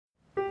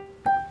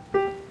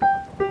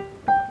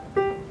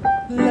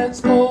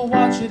Let's go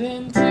watch it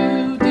in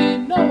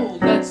 2D. No,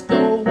 let's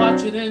go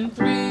watch it in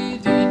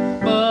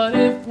 3D. But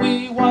if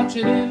we watch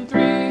it in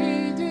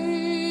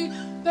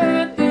 3D,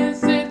 then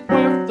is it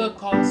worth the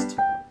cost?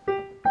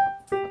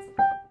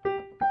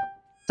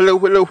 Hello,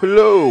 hello,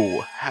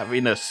 hello!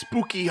 Having a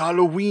spooky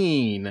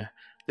Halloween.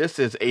 This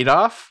is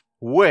Adolf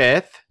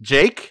with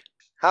Jake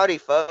Howdy,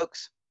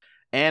 folks.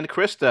 and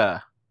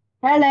Krista,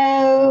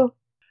 Hello.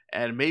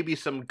 and maybe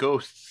some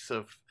ghosts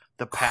of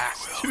the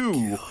past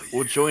too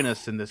will join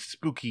us in this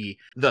spooky,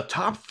 the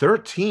top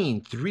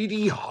 13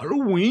 3D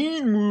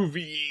Halloween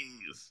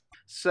movies.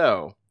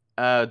 So,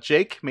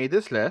 Jake made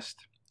this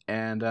list,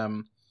 and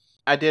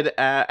I did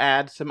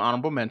add some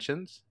honorable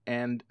mentions,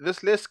 and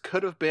this list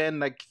could have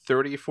been like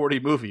 30, 40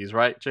 movies,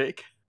 right,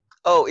 Jake?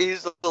 Oh,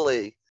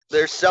 easily.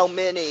 There's so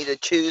many to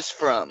choose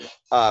from.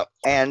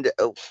 And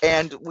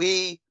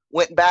we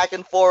went back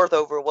and forth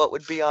over what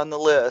would be on the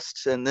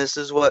list, and this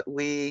is what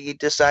we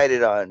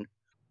decided on.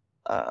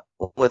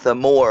 With a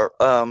more,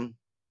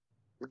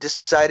 we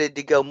decided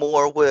to go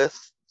more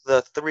with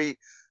the three.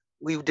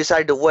 We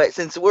decided to wait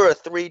since we're a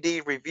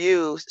 3D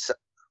review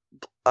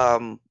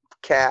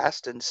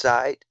cast and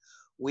site.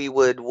 We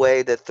would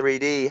weigh the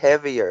 3D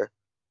heavier.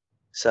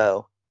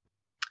 So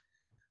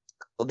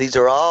these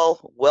are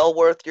all well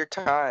worth your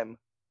time.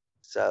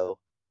 So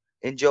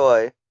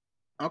enjoy.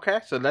 Okay,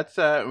 so let's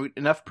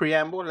enough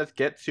preamble. Let's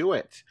get to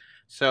it.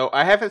 So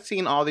I haven't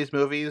seen all these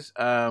movies.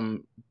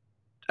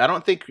 I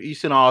don't think you've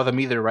seen all of them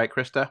either, right,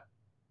 Krista?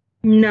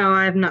 No,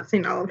 I have not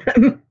seen all of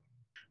them.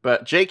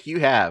 But Jake, you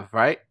have,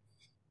 right?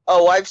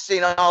 Oh, I've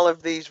seen all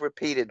of these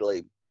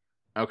repeatedly.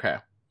 Okay.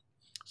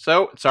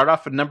 So start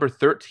off with number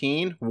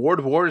 13, World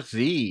War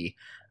Z,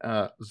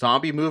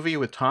 zombie movie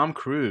with Tom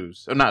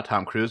Cruise. Oh, not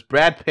Tom Cruise,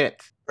 Brad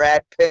Pitt.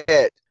 Brad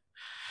Pitt.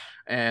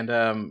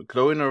 And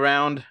going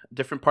around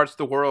different parts of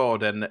the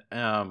world, and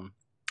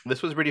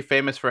this was really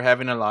famous for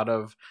having a lot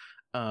of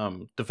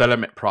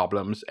development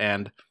problems.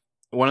 And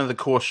one of the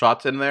cool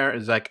shots in there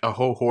is like a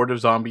whole horde of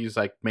zombies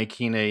like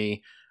making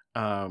a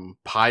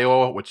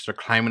pile which they're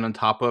climbing on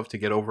top of to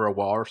get over a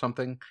wall or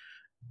something.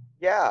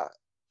 Yeah.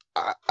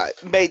 I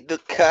made the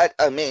cut.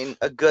 I mean,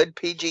 a good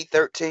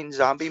PG-13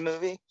 zombie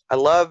movie. I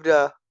loved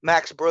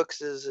Max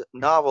Brooks's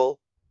novel,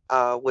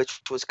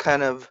 which was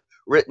kind of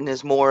written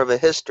as more of a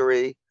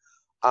history.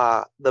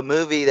 The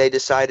movie, they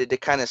decided to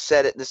kind of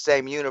set it in the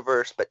same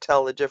universe but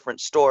tell a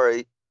different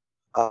story.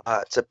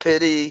 It's a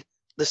pity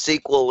the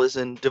sequel is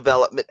in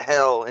development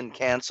hell and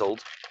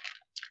canceled.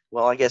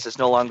 Well, I guess it's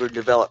no longer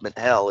development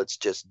hell, it's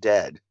just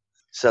dead.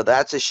 So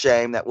that's a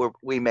shame that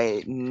we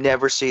may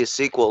never see a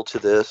sequel to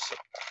this.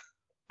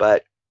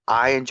 But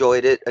I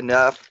enjoyed it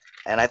enough,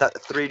 and I thought the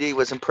 3D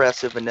was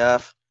impressive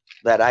enough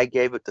that I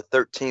gave it the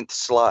 13th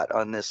slot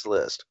on this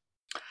list.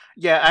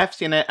 Yeah, I've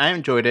seen it. I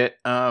enjoyed it.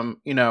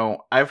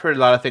 I've heard a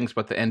lot of things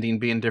about the ending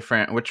being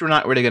different, which we're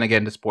not really going to get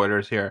into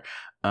spoilers here.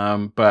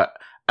 But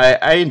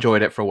I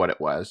enjoyed it for what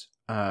it was.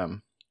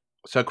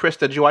 So, Chris,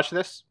 did you watch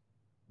this?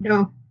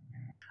 No.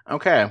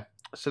 Okay,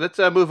 so let's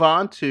move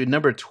on to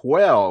number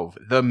 12,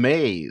 The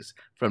Maze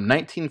from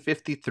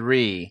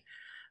 1953.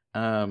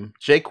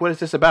 Jake, what is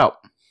this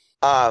about?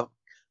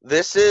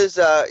 This is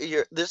a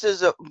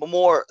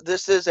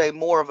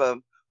more of a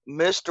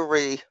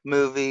mystery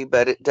movie,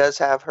 but it does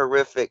have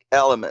horrific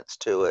elements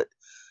to it.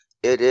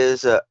 It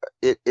is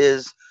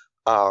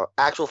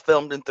actual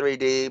filmed in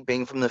 3D,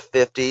 being from the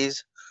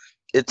 50s.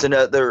 It's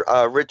another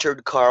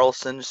Richard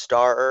Carlson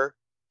starrer.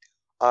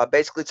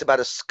 Basically, it's about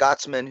a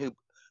Scotsman who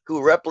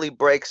abruptly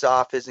breaks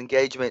off his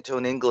engagement to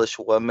an English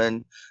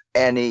woman,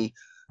 and he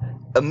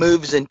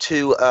moves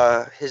into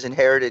his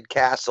inherited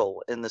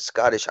castle in the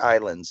Scottish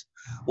Highlands.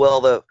 Well,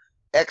 the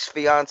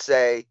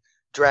ex-fiancée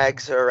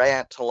drags her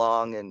aunt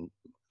along and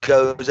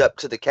goes up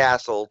to the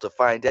castle to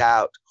find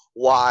out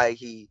why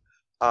he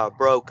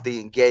broke the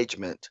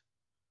engagement.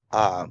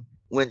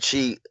 When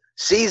she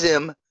sees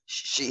him,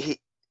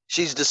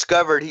 she's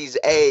discovered he's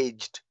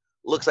aged.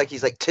 Looks like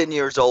he's like 10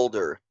 years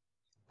older.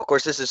 Of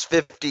course, this is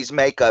 50s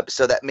makeup,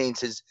 so that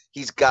means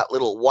he's got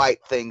little white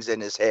things in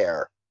his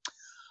hair.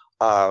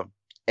 And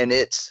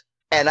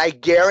I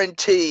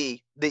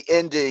guarantee the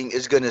ending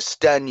is going to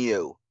stun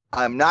you.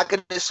 I'm not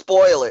going to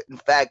spoil it. In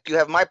fact, you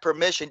have my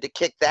permission to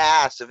kick the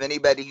ass of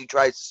anybody who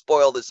tries to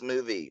spoil this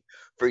movie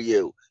for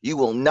you. You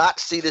will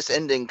not see this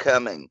ending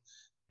coming.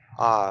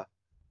 The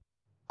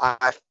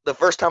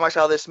first time I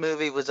saw this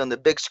movie was on the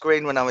big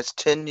screen when I was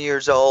 10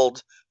 years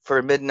old for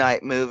a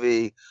midnight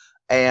movie.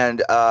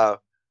 And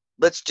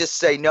let's just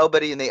say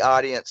nobody in the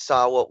audience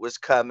saw what was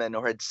coming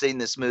or had seen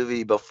this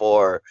movie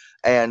before.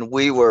 And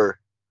we were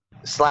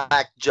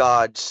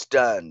slack-jawed,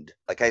 stunned.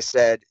 Like I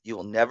said, you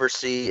will never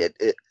see it.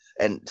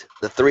 And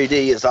the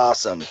 3D is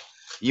awesome.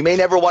 You may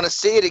never want to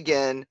see it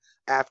again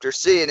after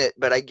seeing it,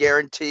 but I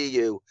guarantee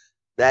you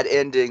that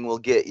ending will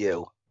get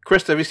you.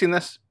 Krista, have you seen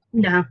this?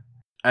 No.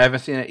 I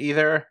haven't seen it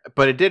either,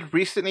 but it did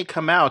recently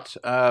come out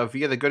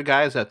via the good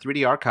guys at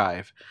 3D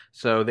Archive.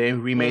 So they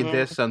remade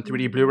this on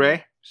 3D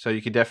Blu-ray, so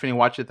you could definitely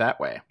watch it that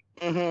way.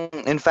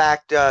 In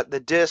fact,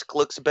 the disc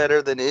looks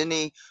better than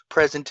any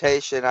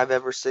presentation I've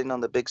ever seen on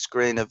the big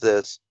screen of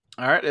this.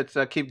 All right, let's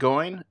keep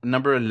going.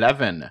 Number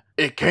 11.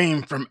 It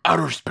came from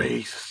outer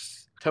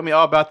space. Tell me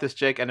all about this,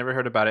 Jake. I never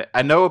heard about it.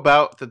 I know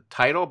about the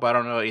title, but I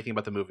don't know anything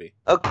about the movie.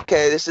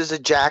 Okay, this is a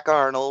Jack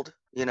Arnold.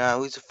 You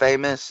know, he's a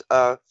famous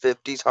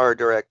 50s horror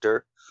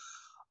director.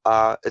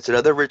 It's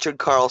another Richard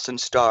Carlson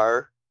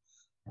star.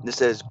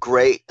 This is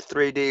great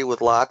 3D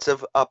with lots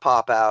of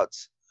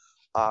pop-outs.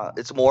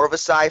 It's more of a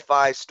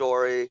sci-fi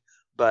story,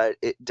 but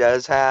it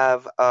does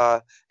have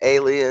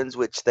aliens,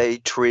 which they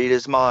treat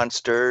as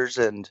monsters,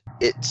 and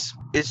it's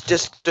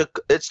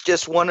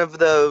just one of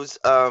those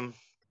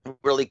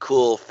really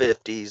cool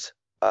 50s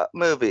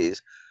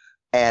movies.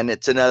 And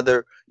it's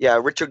another,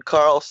 Richard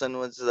Carlson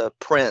was the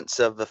prince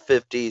of the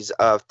 50s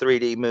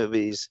 3D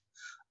movies.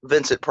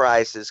 Vincent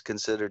Price is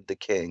considered the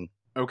king.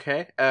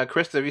 Okay.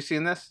 Chris, have you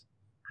seen this?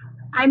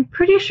 I'm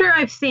pretty sure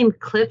I've seen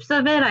clips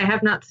of it. I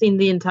have not seen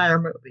the entire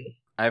movie.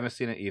 I haven't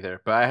seen it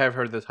either, but I have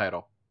heard the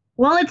title.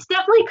 Well, it's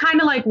definitely kind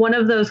of like one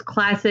of those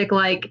classic,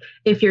 like,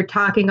 if you're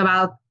talking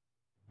about,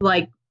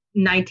 like,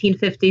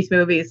 1950s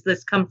movies,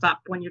 this comes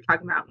up when you're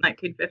talking about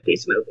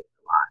 1950s movies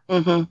a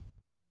lot. Mm-hmm.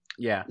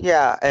 Yeah.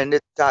 Yeah, and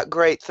it's got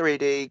great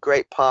 3D,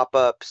 great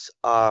pop-ups.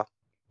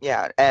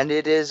 And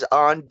it is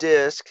on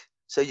disc,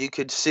 so you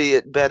could see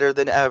it better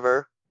than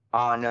ever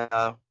on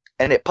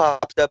and it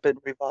pops up in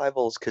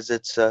revivals because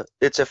it's a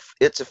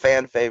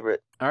fan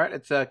favorite. All right,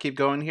 let's keep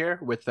going here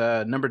with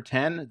number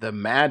 10, The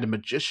Mad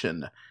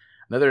Magician.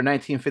 Another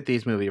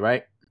 1950s movie,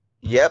 right?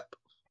 Yep.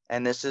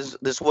 And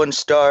this one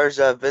stars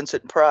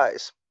Vincent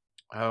Price.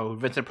 Oh,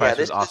 Vincent Price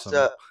was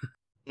awesome.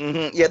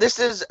 Yeah, this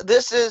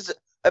is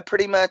a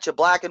pretty much a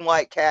black and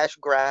white cash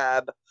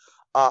grab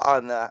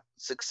on the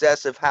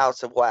success of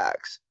House of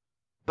Wax,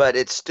 but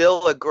it's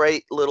still a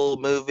great little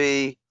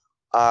movie.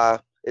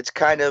 It's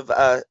kind of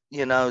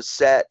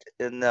set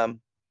in the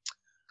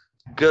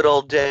good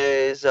old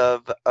days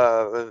of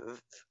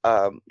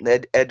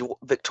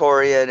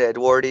Victorian,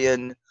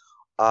 Edwardian,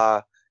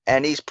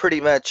 and he's pretty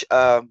much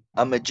a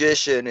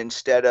magician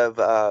instead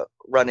of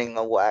running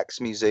a wax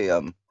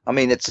museum. I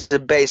mean, it's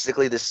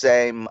basically the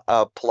same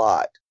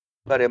plot,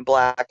 but in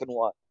black and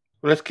white.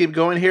 Well, let's keep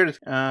going here.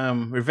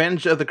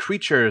 Revenge of the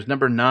Creatures,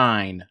 number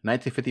 9,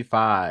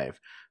 1955.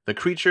 The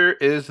Creature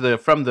is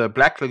from the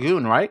Black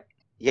Lagoon, right?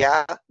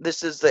 Yeah,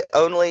 this is the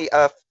only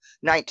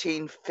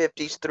 1950s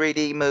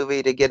 3D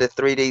movie to get a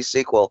 3D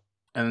sequel.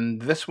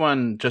 And this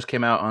one just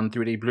came out on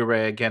 3D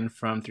Blu-ray again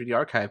from 3D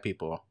Archive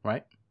people,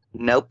 right?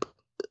 Nope.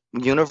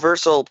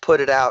 Universal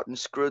put it out and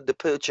screwed the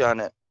pooch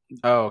on it.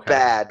 Oh, okay.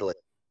 Badly.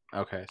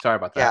 Okay, sorry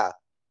about that.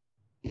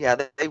 Yeah,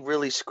 they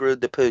really screwed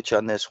the pooch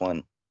on this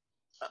one.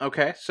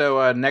 Okay,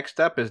 so next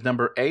up is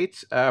number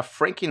 8,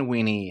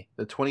 Frankenweenie,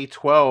 the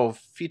 2012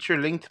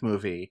 feature-length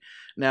movie.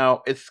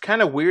 Now, it's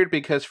kind of weird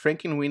because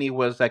Frankenweenie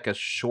was like a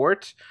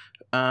short,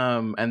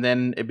 and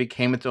then it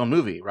became its own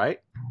movie, right?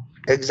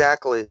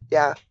 Exactly.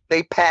 Yeah,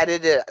 they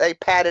padded it. They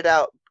padded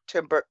out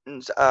Tim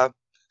Burton's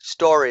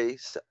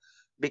stories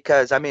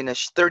because, I mean, a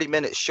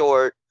 30-minute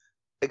short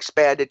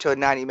expanded to a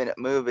 90-minute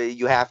movie,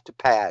 you have to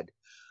pad.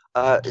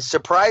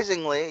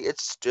 Surprisingly,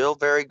 it's still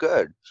very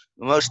good.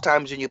 Most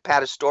times when you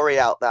pad a story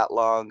out that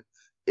long,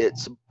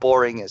 it's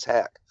boring as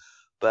heck.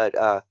 But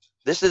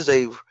this is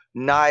a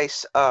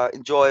nice,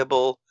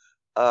 enjoyable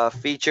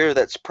feature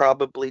that's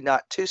probably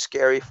not too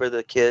scary for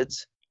the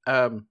kids.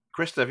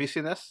 Krista, have you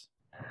seen this?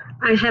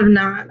 I have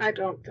not. I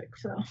don't think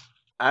so.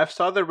 I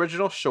saw the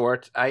original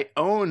short. I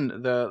own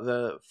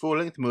the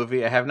full-length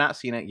movie. I have not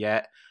seen it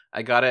yet.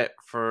 I got it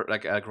for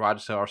like a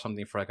garage sale or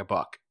something for like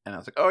 $1. And I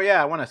was like, oh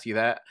yeah, I want to see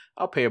that.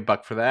 I'll pay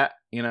 $1 for that,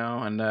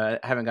 and I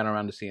haven't gotten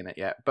around to seeing it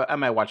yet. But I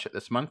might watch it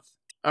this month.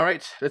 All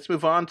right, let's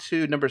move on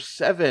to number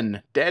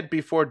 7, Dead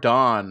Before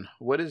Dawn.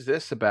 What is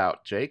this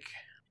about, Jake?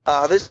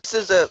 This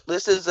is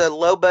a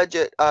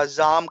low-budget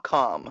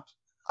zom-com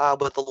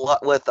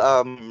with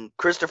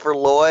Christopher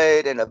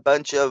Lloyd and a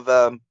bunch of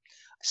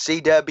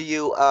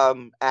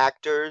CW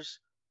actors.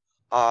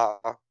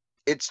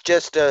 It's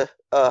just a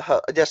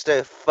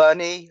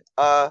funny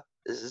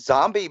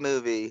zombie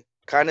movie,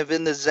 kind of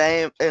in the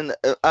same. And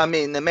I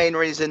mean, the main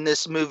reason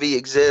this movie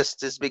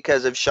exists is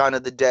because of Shaun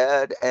of the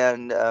Dead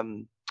and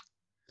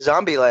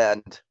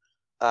Zombieland.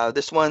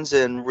 This one's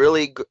in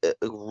really.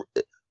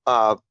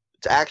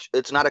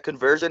 It's not a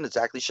conversion. It's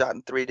actually shot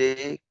in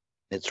 3D.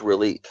 It's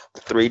really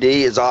 3D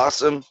is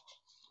awesome.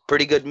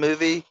 Pretty good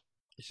movie.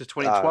 This is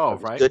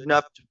 2012, right? Good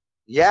enough.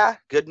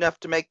 Good enough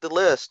to make the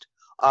list.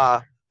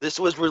 This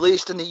was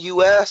released in the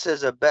U.S.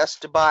 as a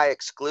Best Buy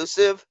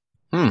exclusive.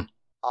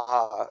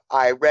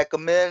 I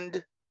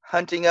recommend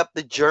hunting up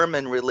the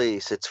German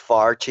release. It's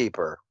far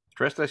cheaper.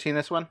 Chris, have you seen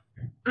this one?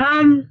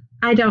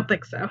 I don't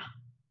think so.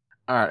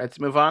 All right, let's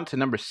move on to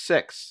number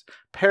 6,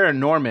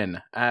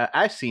 Paranorman.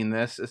 I've seen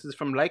this. This is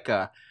from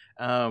Leica,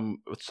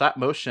 with stop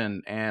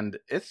motion, and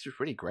it's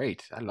really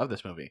great. I love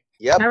this movie.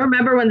 Yep. I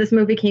remember when this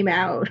movie came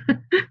out.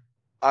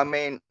 I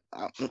mean,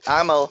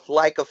 I'm a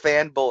Leica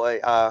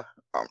fanboy.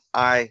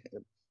 I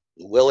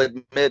will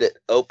admit it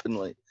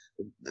openly.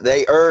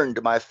 they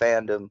earned my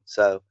fandom.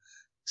 So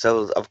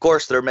of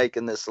course they're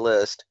making this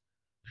list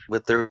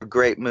with their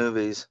great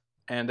movies.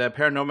 And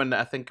Paranorman,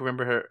 I think,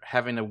 remember her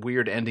having a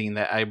weird ending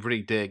that I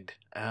really digged,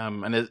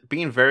 and it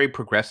being very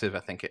progressive. I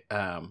think, if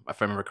I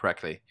remember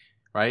correctly,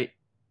 right?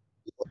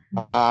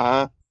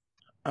 Uh-huh.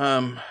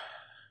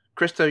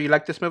 Krista, you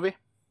like this movie?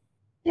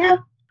 Yeah.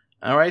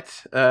 All right.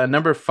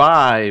 Number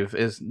 5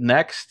 is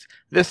next.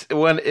 This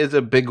one is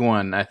a big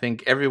one. I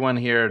think everyone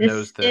here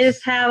knows this. This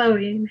is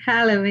Halloween.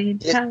 Halloween.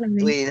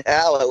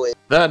 Halloween.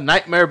 The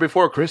Nightmare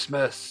Before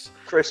Christmas.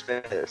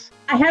 Christmas.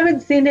 I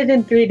haven't seen it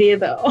in 3D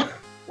though.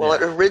 Well,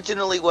 it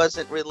originally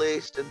wasn't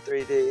released in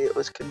 3D. It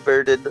was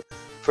converted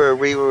for a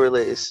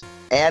re-release.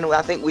 And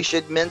I think we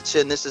should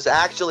mention this is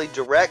actually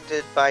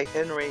directed by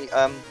Henry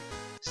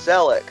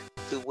Selick,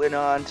 who went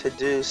on to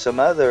do some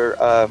other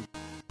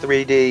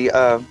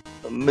 3D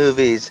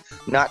movies.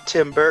 Not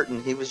Tim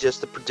Burton. He was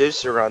just the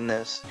producer on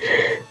this.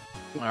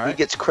 All right. He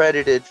gets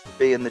credited for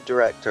being the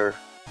director.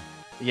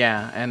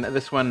 Yeah, and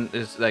this one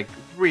is like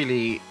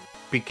really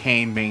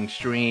became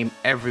mainstream.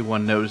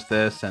 Everyone knows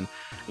this, and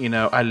you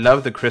know, I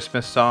love the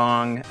Christmas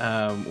song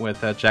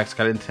with Jack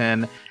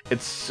Skellington.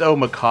 It's so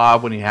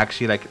macabre when you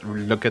actually like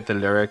look at the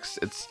lyrics.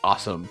 It's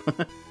awesome.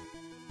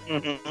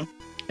 Mm-hmm.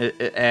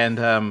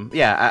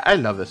 I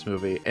love this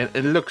movie.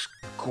 It looks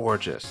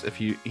gorgeous. If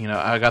you know,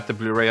 I got the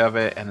Blu-ray of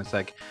it, and it's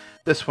like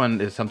this one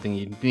is something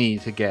you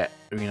need to get,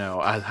 you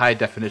know, as high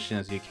definition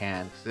as you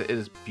can. It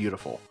is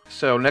beautiful.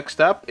 So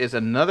next up is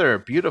another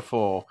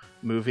beautiful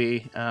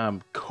movie,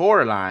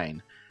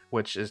 Coraline,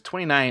 which is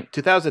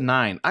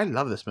 2009. I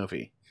love this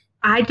movie.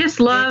 I just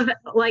love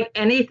like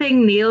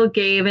anything Neil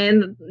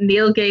Gaiman.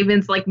 Neil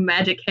Gaiman's like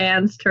magic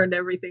hands turned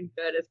everything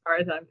good as far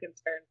as I'm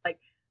concerned. Like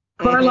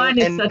Coraline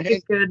is such a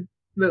good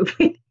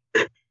movie.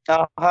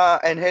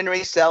 And Henry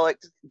Selick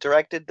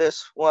directed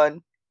this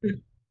one.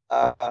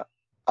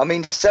 I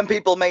mean, some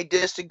people may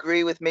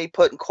disagree with me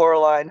putting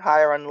Coraline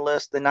higher on the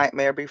list than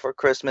Nightmare Before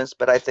Christmas,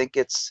 but I think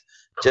it's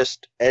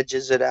just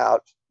edges it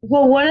out.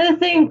 Well, one of the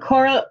things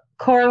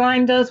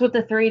Coraline does with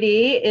the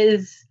 3D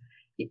is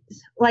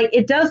like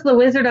it does the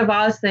Wizard of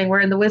Oz thing,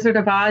 where in the Wizard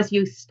of Oz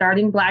you start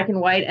in black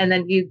and white and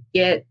then you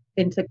get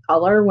into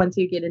color once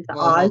you get into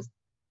Oz.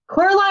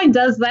 Coraline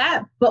does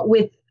that, but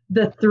with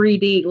the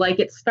 3D. Like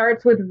it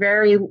starts with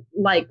very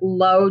like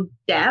low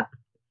depth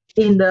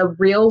in the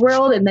real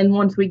world, and then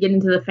once we get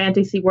into the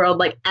fantasy world,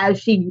 like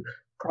as she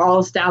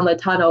crawls down the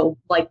tunnel,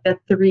 like the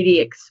 3D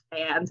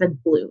expands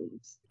and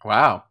blooms.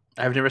 Wow,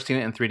 I've never seen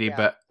it in 3D,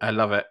 but I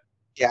love it.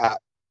 Yeah.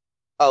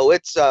 Oh,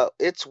 it's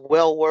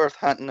well worth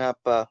hunting up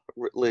a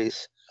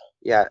release.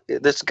 Yeah,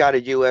 this got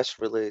a U.S.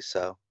 release,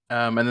 so.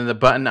 And then the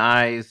button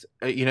eyes.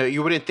 You know,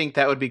 you wouldn't think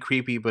that would be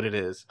creepy, but it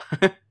is.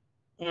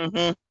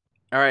 Mm-hmm.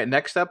 All right,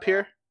 next up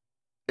here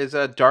is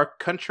a Dark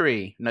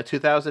Country, a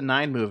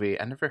 2009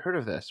 movie. I never heard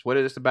of this. What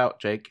is this about,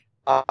 Jake?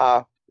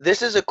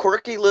 This is a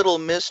quirky little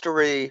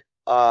mystery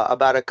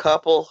about a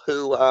couple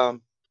who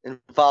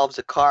involves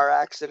a car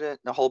accident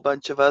and a whole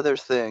bunch of other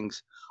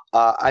things.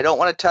 I don't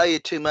want to tell you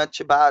too much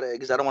about it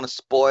because I don't want to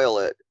spoil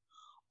it.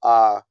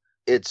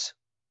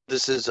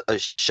 This is a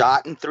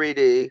shot in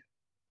 3D.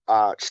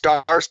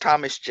 Stars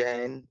Thomas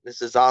Jane.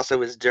 This is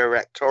also his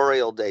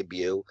directorial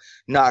debut.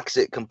 Knocks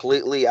it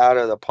completely out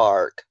of the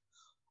park.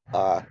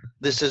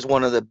 This is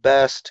one of the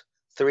best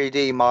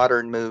 3D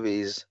modern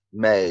movies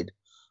made.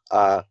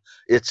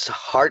 It's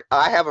hard.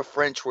 I have a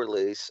French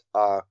release.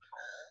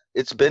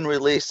 It's been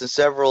released in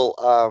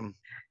several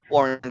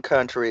foreign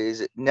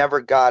countries. It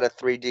never got a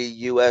 3D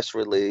US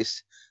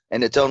release,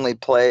 and it's only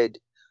played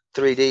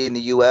 3D in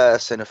the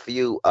US and a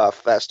few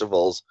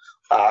festivals.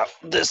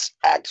 This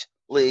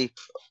actually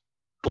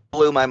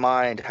blew my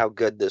mind how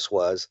good this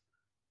was.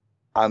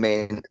 I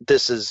mean,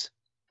 this is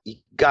you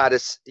gotta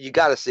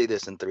see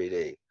this in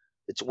 3D.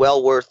 It's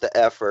well worth the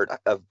effort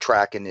of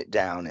tracking it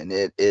down, and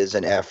it is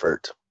an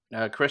effort.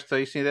 Krista,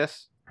 you see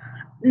this?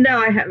 No,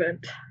 I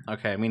haven't.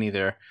 Okay, me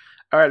neither.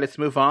 All right, let's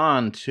move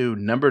on to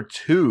number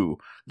 2,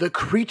 The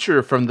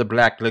Creature from the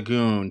Black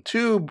Lagoon.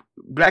 2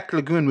 Black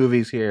Lagoon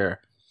movies here.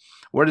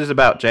 What is it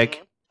about,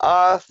 Jake?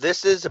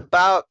 This is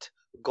about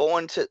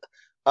going to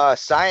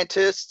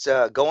scientists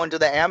going to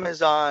the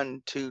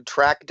Amazon to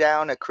track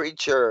down a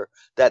creature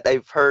that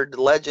they've heard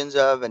legends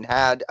of and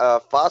had a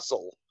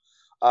fossil.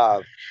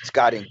 It's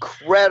got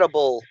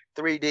incredible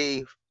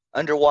 3D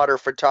underwater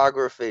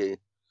photography,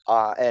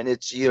 and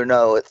it's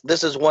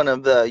this is one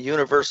of the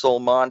Universal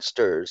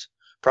monsters.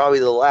 Probably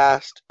the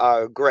last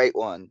great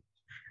one.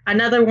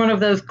 Another one of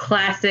those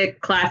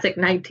classic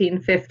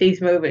 1950s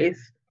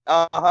movies.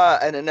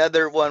 And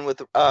another one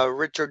with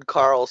Richard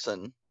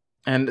Carlson.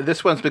 And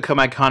this one's become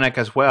iconic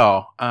as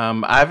well.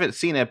 I haven't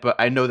seen it, but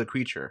I know the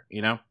creature,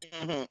 you know?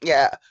 Mm-hmm.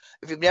 Yeah.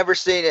 If you've never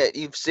seen it,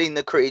 you've seen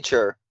the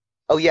creature.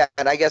 Oh, yeah.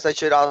 And I guess I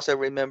should also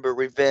remember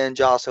Revenge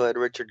also had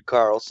Richard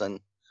Carlson.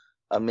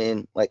 I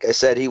mean, like I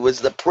said, he was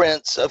the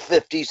prince of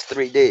 50s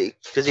 3D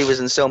because he was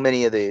in so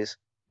many of these.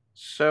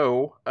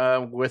 So,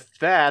 with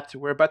that,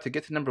 we're about to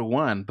get to number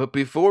 1. But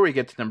before we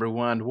get to number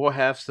 1, we'll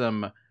have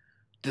some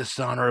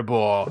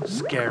dishonorable,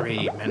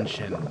 scary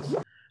mentions.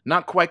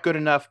 Not quite good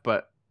enough,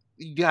 but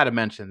you got to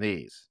mention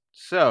these.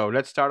 So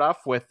let's start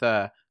off with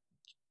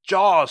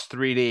Jaws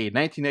 3D,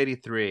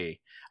 1983.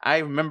 I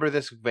remember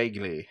this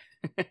vaguely.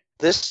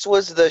 This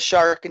was the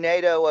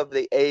Sharknado of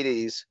the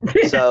 80s.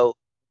 So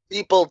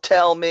people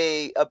tell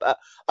me about,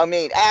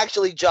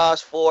 actually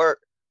Jaws 4,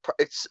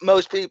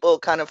 most people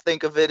kind of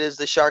think of it as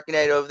the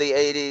Sharknado of the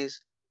 80s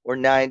or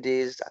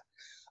 90s.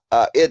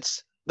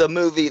 It's the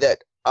movie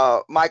that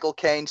Michael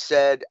Caine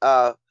said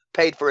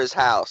paid for his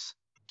house.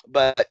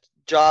 But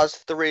Jaws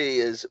 3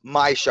 is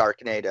my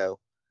Sharknado.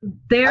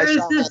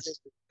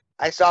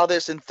 I saw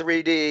this in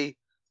 3D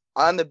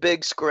on the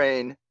big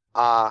screen.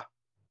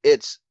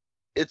 It's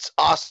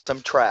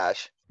awesome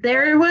trash.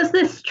 There was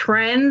this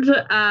trend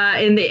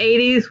in the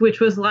 80s, which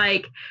was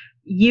like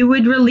you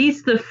would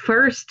release the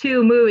first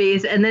two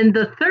movies, and then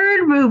the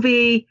third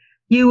movie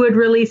you would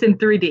release in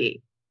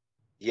 3D.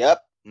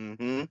 Yep.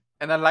 Mm-hmm.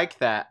 And I like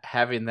that,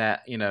 having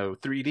that,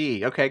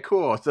 3D. Okay,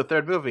 cool. It's the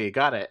third movie.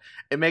 Got it.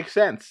 It makes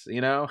sense,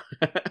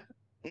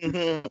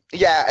 Mm-hmm.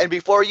 Yeah, and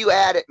before you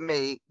add at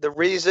me, the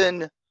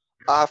reason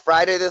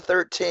Friday the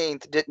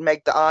 13th didn't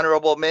make the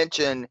honorable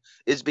mention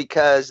is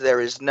because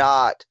there is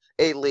not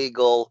a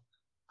legal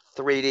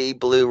 3D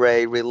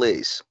Blu-ray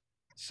release.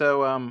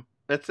 So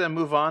let's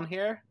move on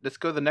here. Let's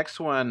go to the next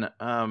one.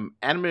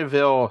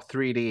 Amityville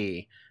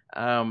 3D.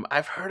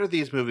 I've heard of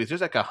these movies.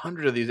 There's like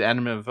 100 of these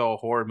Amityville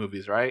horror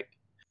movies, right?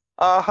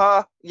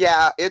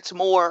 Yeah, it's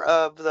more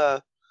of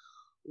the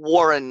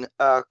Warren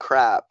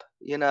crap.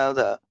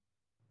 The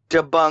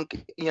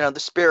debunk, the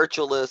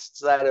spiritualists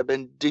that have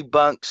been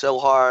debunked so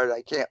hard.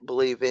 I can't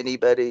believe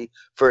anybody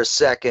for a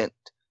second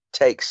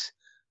takes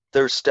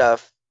their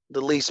stuff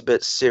the least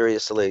bit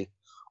seriously.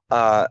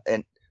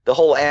 And the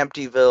whole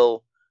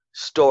Amityville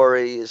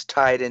story is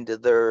tied into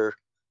their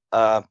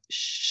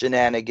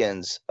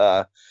shenanigans.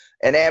 And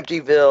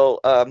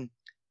Amityville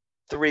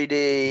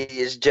 3D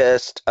is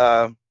just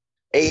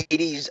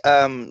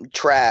 80s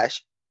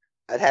trash.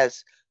 It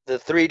has the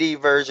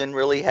 3D version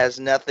really has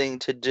nothing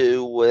to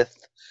do with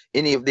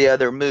any of the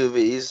other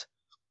movies.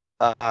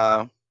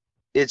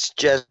 It's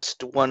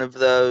just one of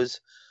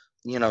those,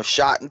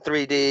 shot in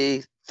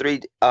 3D.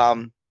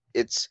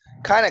 It's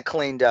kind of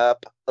cleaned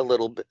up a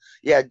little bit.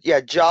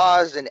 Yeah.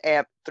 Jaws and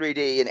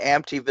 3D and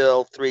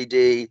Amityville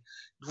 3D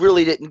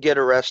really didn't get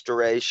a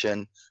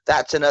restoration.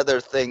 That's another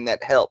thing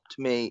that helped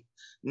me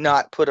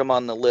not put them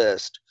on the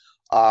list.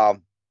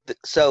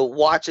 So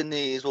watching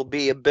these will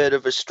be a bit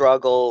of a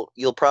struggle.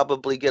 You'll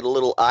probably get a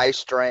little eye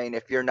strain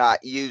if you're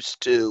not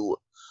used to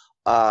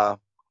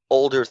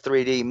older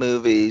 3D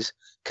movies,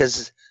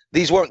 because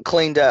these weren't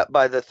cleaned up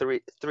by the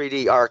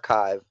 3D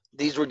archive.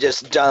 These were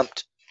just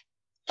dumped,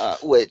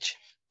 which,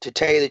 to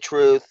tell you the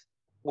truth,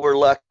 we're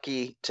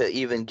lucky to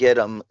even get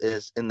them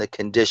is in the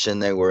condition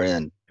they were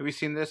in. Have you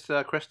seen this,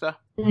 Krista?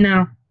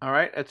 No. All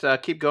right, let's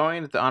keep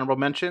going with the honorable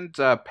mentions.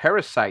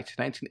 Parasite,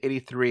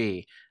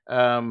 1983.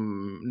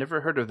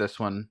 Never heard of this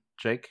one,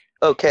 Jake.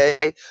 Okay,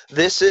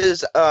 this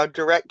is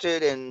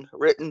directed and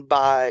written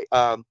by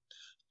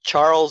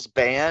Charles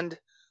Band.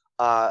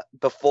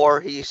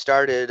 Before he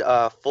started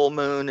Full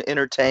Moon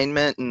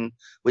Entertainment, and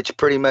which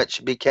pretty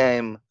much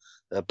became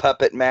the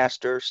Puppet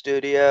Master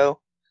studio.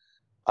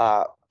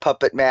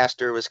 Puppet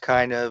Master was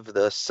kind of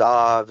the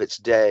Saw of its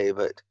day,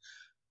 but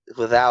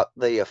without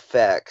the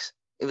effects.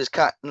 It was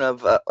kind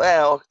of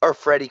or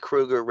Freddy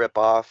Krueger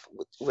ripoff,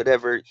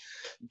 whatever.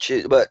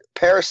 But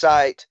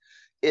Parasite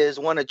is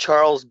one of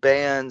Charles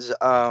Band's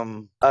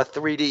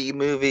 3D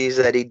movies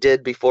that he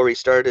did before he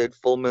started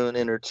Full Moon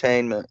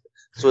Entertainment.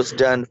 This was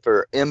done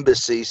for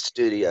Embassy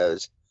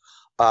Studios.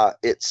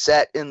 It's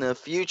set in the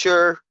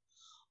future,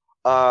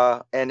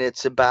 and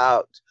it's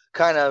about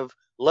kind of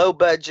low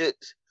budget,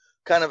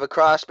 kind of a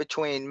cross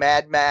between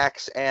Mad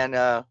Max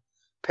and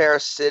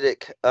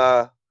parasitic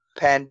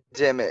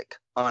pandemic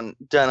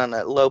done on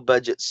a low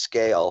budget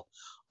scale.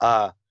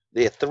 The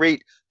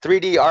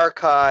 3D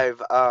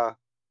archive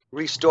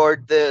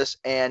restored this,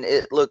 and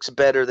it looks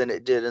better than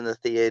it did in the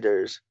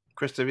theaters.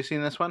 Chris, have you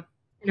seen this one?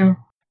 No.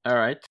 All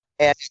right.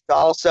 And it's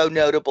also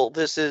notable,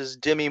 this is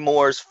Demi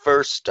Moore's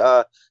first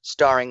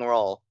starring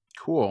role.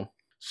 Cool.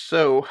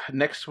 So,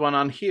 next one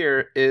on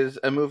here is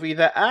a movie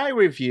that I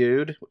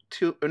reviewed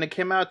when it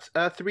came out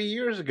 3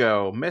 years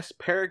ago, Miss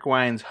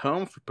Peregrine's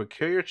Home for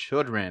Peculiar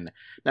Children.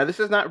 Now,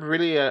 this is not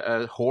really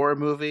a horror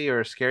movie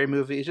or a scary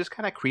movie. It's just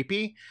kind of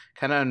creepy,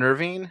 kind of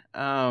unnerving.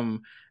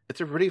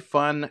 It's a really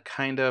fun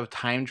kind of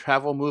time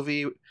travel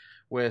movie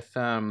with,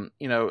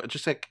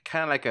 just like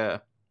kind of like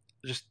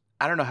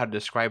I don't know how to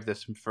describe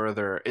this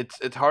further.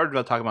 It's hard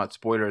to talk about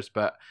spoilers,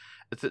 but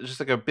it's just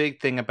like a big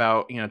thing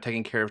about,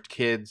 taking care of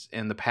kids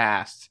in the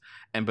past,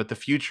 but the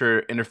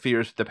future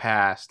interferes with the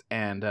past,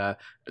 and the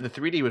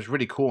 3D was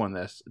really cool in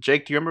this.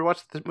 Jake, do you remember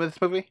watching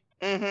this movie?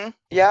 Mm-hmm.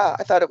 Yeah,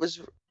 I thought it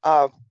was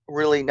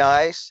really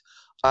nice.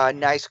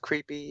 Nice,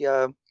 creepy...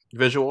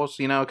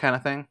 visuals, kind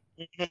of thing?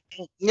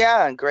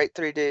 Yeah, and great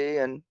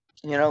 3D, and,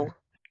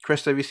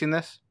 Chris, have you seen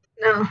this?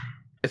 No.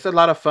 It's a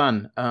lot of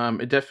fun.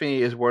 It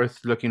definitely is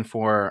worth looking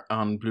for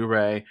on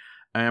Blu-ray.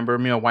 I remember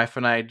my wife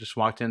and I just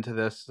walked into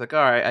this like,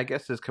 all right, I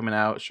guess it's coming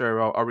out.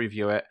 Sure, I'll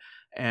review it.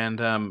 And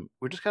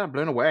we're just kind of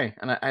blown away.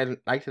 And I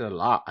liked it a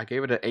lot. I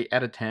gave it an 8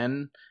 out of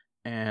 10.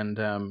 And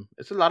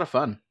it's a lot of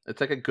fun.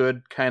 It's like a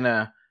good kind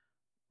of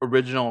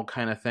original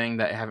kind of thing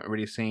that I haven't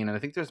really seen. And I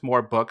think there's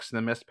more books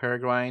than Miss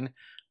Peregrine,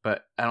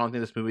 but I don't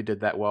think this movie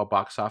did that well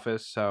box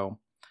office. So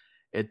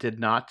it did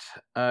not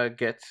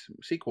get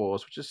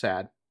sequels, which is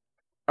sad.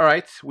 All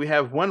right, we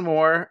have one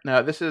more.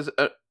 Now, this is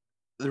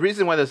the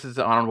reason why this is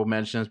an honorable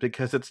mention is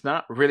because it's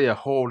not really a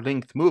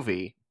whole-length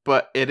movie,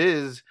 but it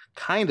is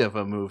kind of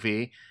a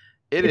movie.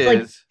 It's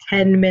like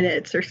 10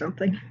 minutes or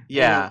something.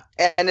 Yeah.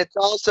 And it's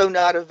also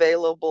not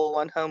available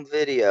on home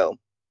video.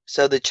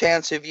 So the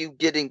chance of you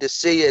getting to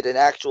see it in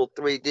actual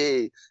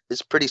 3D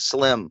is pretty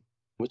slim,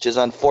 which is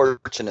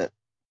unfortunate.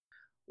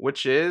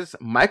 Which is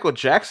Michael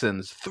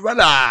Jackson's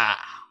Thriller.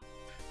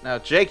 Now,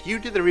 Jake, you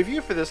did the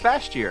review for this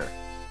last year.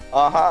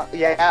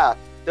 Yeah.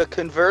 The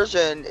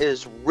conversion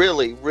is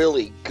really,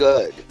 really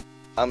good.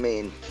 I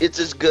mean, it's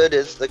as good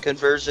as the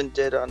conversion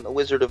did on The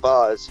Wizard of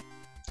Oz.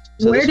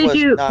 So where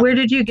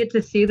did you get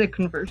to see the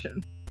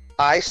conversion?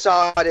 I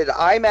saw it at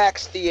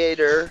IMAX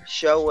theater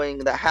showing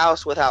The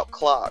House Without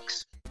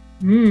Clocks.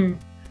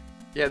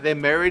 Yeah, they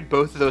married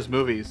both of those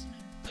movies.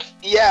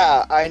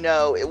 Yeah, I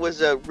know. It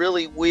was a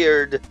really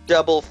weird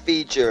double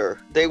feature.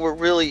 They were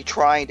really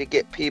trying to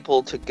get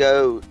people to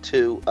go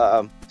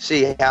to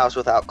see House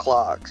Without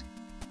Clocks.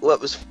 What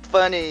was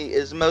funny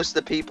is most of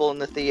the people in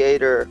the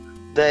theater,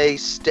 they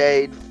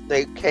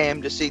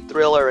came to see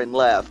Thriller and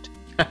left.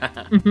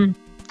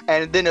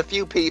 And then a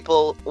few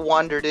people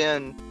wandered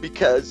in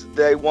because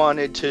they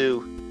wanted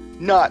to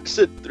not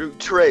sit through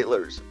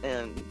trailers.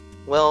 And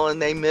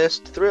they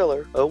missed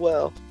Thriller. Oh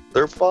well,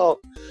 their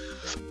fault.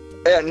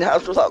 And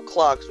House Without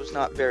Clocks was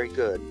not very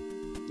good.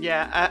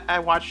 Yeah, I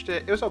watched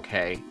it. It was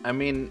okay. I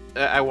mean,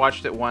 I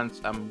watched it once.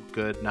 I'm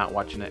good not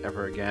watching it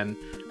ever again.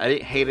 I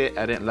didn't hate it.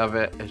 I didn't love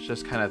it. It's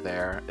just kind of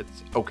there.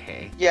 It's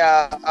okay.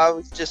 Yeah, I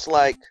was just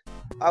like,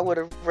 I would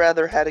have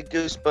rather had a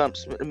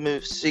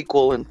Goosebumps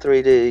sequel in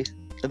 3D.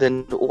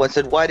 Then I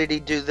said, why did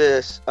he do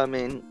this? I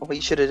mean, he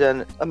should have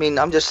done it. I mean,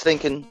 I'm just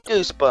thinking,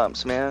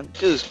 Goosebumps, man.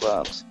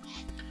 Goosebumps.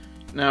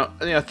 Now,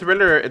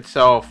 Thriller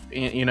itself,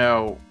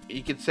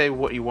 you could say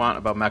what you want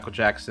about Michael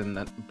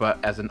Jackson, but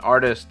as an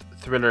artist,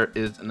 Thriller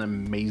is an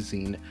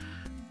amazing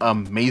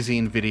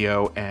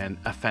video and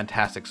a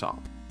fantastic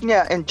song.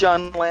 Yeah, and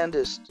John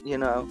Landis,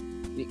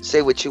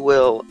 say what you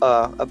will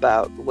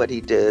about what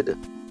he did,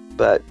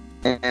 but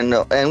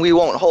and we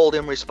won't hold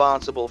him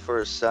responsible for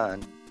his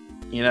son.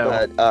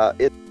 But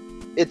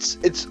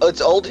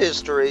it's old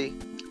history.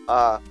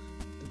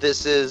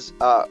 This is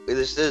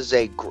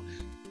a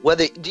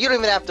whether you don't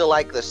even have to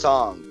like the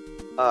song.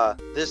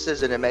 This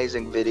is an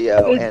amazing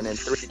video, and in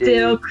 3D. It's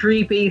still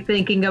creepy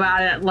thinking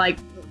about it. Like,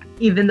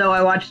 even though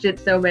I watched it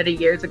so many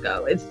years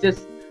ago, it's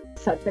just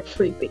such a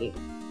creepy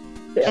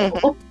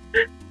film.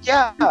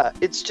 Yeah,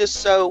 it's just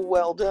so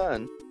well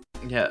done.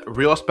 Yeah,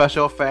 real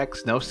special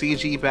effects, no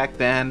CG back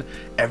then.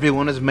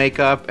 Everyone is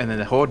makeup, and then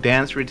the whole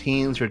dance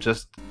routines are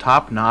just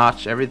top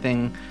notch.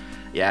 Everything,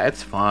 yeah,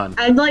 it's fun.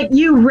 And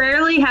you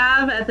rarely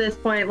have at this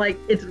point,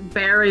 it's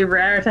very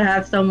rare to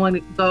have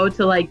someone go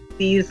to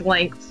these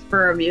lengths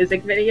for a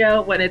music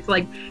video when it's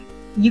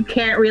you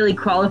can't really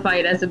qualify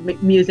it as a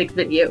music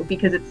video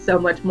because it's so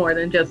much more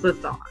than just a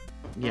song.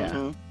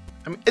 Yeah,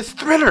 I mean, it's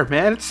Thriller,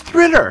 man. It's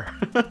Thriller.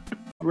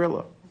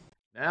 Thriller.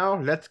 Now,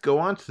 let's go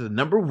on to the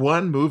number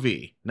one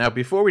movie. Now,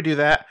 before we do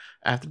that,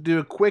 I have to do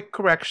a quick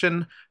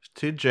correction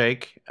to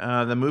Jake.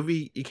 The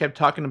movie you kept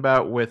talking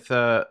about with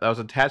that was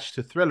attached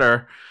to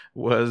Thriller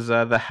was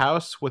The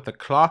House with a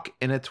Clock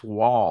in Its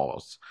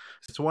Walls.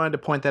 Just wanted to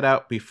point that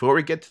out before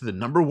we get to the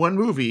number one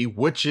movie,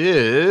 which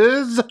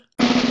is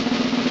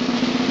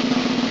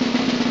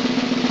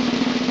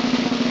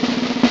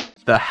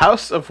The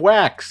House of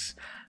Wax.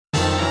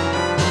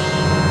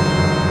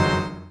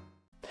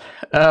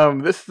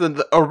 This is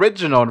the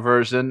original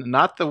version,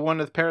 not the one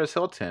with Paris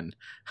Hilton,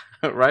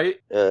 right?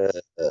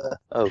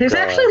 There's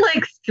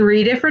actually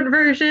 3 different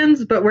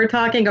versions, but we're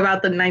talking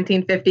about the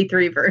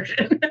 1953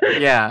 version.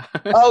 Yeah.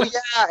 Oh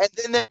yeah, and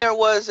then there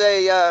was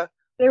a.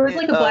 There was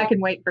a black and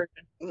white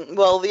version.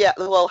 Well, yeah,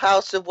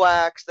 House of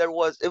Wax. It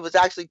was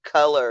actually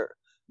color,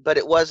 but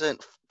it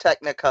wasn't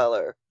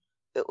Technicolor.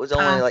 It was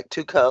only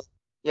 2 color.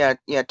 Yeah,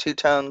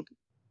 2-tone.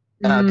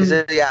 Because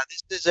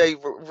this is a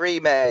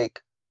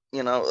remake.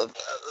 Of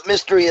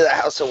Mystery of the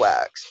House of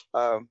Wax,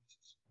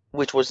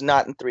 which was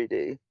not in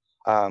 3D.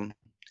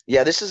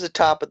 This is the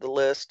top of the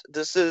list.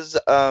 This is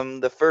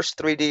the first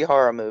 3D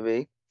horror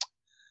movie,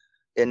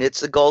 and it's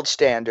the gold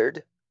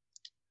standard.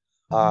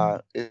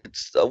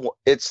 It's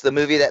the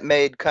movie that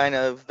made kind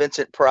of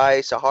Vincent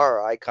Price a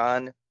horror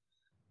icon,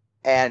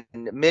 and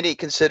many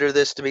consider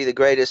this to be the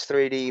greatest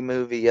 3D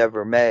movie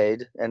ever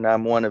made, and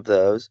I'm one of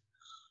those.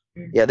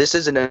 Yeah, this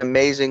is an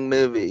amazing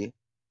movie.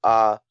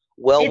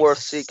 Well worth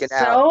seeking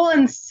out. So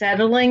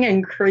unsettling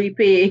and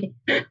creepy.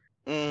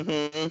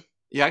 Mm-hmm.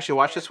 You actually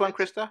watched this one,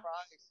 Krista?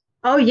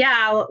 Oh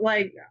yeah,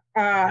 like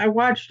I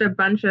watched a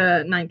bunch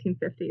of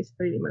 1950s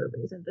 3D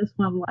movies, and this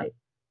one like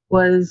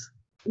was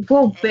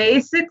well.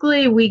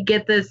 Basically, we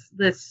get this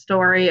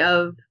story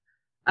of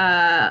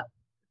uh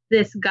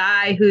this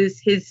guy who's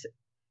he's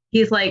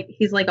like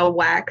a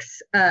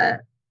wax uh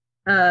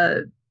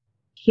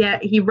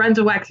he runs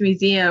a wax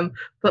museum,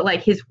 but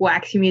like his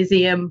wax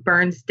museum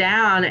burns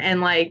down,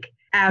 and like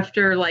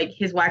after like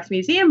his wax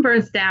museum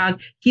burns down,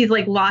 he's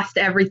like lost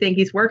everything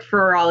he's worked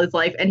for all his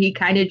life, and he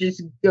kind of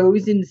just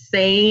goes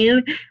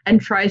insane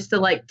and tries to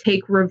like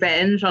take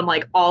revenge on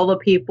like all the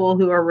people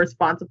who are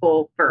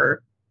responsible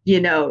for,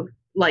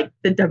 like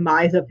the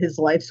demise of his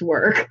life's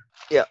work.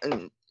 Yeah,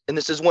 and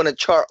this is one of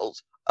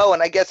Charles. Oh,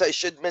 and I guess I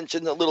should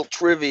mention a little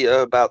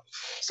trivia about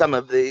some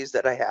of these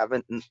that I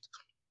haven't. And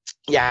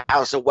yeah,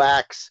 House of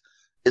Wax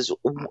is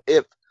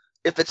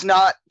if it's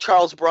not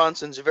Charles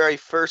Bronson's very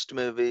first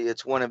movie,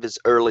 it's one of his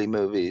early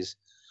movies.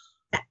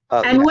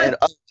 And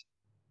what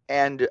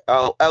and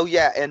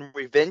yeah, and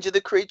Revenge of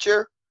the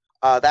Creature,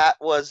 that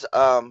was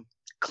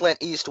Clint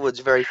Eastwood's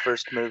very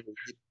first movie.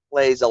 He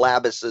plays a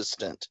lab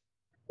assistant.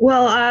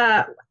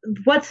 Well,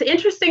 what's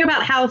interesting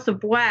about House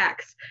of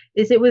Wax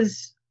is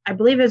I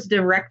believe, it was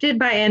directed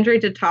by Andrei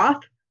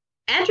Tatoff.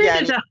 Andrei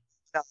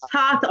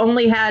Tatoff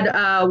only had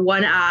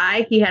one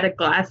eye. He had a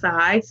glass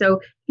eye, so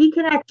he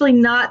can actually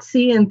not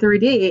see in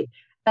 3D.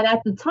 And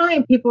at the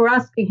time, people were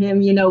asking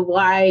him,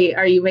 why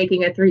are you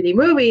making a 3D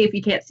movie if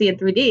you can't see in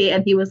 3D?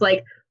 And he was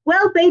like,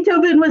 well,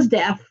 Beethoven was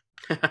deaf.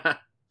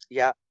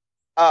 Yeah.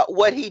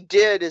 What he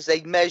did is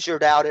they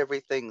measured out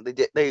everything.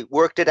 They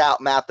worked it out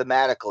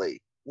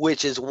mathematically,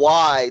 which is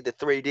why the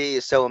 3D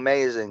is so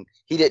amazing.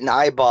 He didn't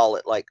eyeball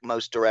it like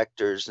most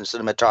directors and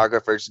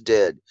cinematographers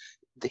did.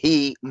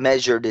 He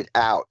measured it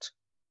out.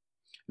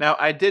 Now,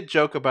 I did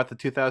joke about the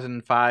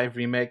 2005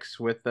 remix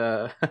with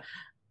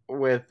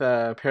with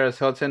Paris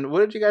Hilton. What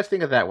did you guys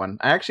think of that one?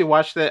 I actually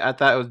watched it. I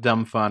thought it was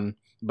dumb fun,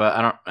 but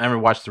I never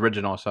watched the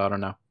original, so I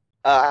don't know.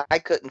 I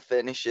couldn't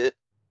finish it.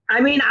 I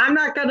mean, I'm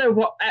not gonna.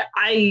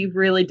 I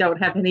really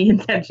don't have any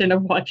intention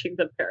of watching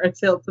the Paris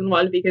Hilton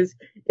one because,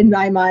 in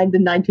my mind, the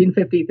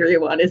 1953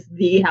 one is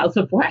the House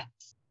of Wax.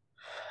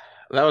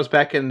 That was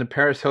back in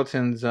Paris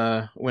Hilton's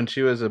when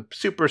she was a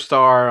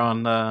superstar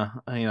on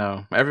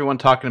everyone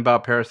talking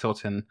about Paris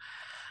Hilton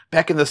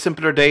back in the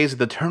simpler days of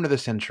the turn of the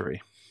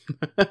century.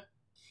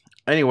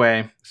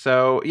 Anyway,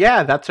 so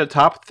yeah, that's our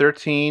top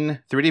 13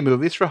 3D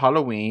movies for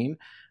Halloween.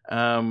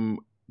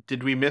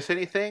 Did we miss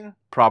anything?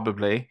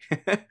 Probably.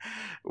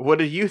 What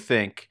do you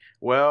think?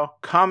 Well,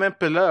 comment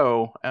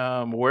below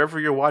wherever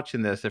you're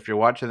watching this. If you're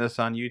watching this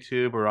on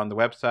YouTube or on the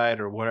website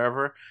or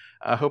whatever,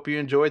 I hope you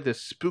enjoyed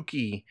this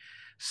spooky,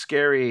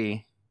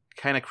 scary,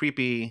 kind of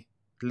creepy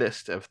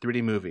list of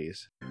 3D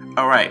movies.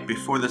 All right,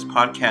 before this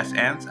podcast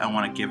ends, I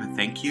want to give a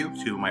thank you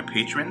to my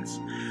patrons.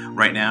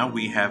 Right now,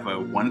 we have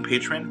one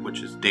patron,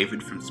 which is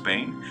David from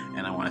Spain,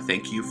 and I want to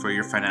thank you for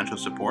your financial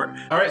support.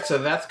 All right, so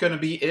that's going to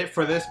be it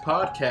for this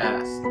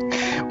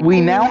podcast. We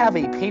now have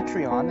a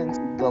Patreon,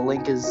 and the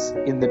link is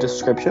in the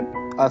description.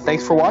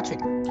 Thanks for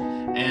watching.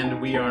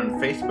 And we are on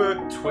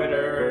Facebook,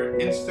 Twitter,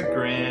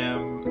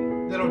 Instagram,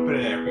 a little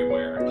bit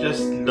everywhere.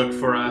 Just look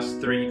for us,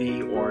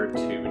 3D or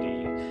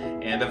 2D.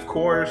 And of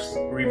course,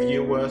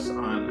 review us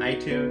on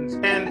iTunes.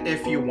 And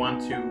if you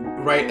want to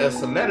write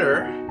us a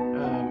letter,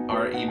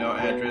 our email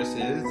address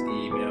is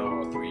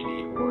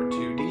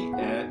email3dortwo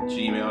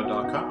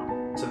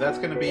d@gmail.com. So that's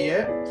going to be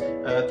it.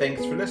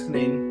 Thanks for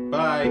listening.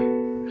 Bye.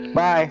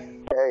 Bye.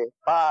 Okay,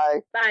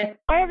 bye. Bye.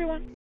 Bye,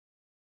 everyone.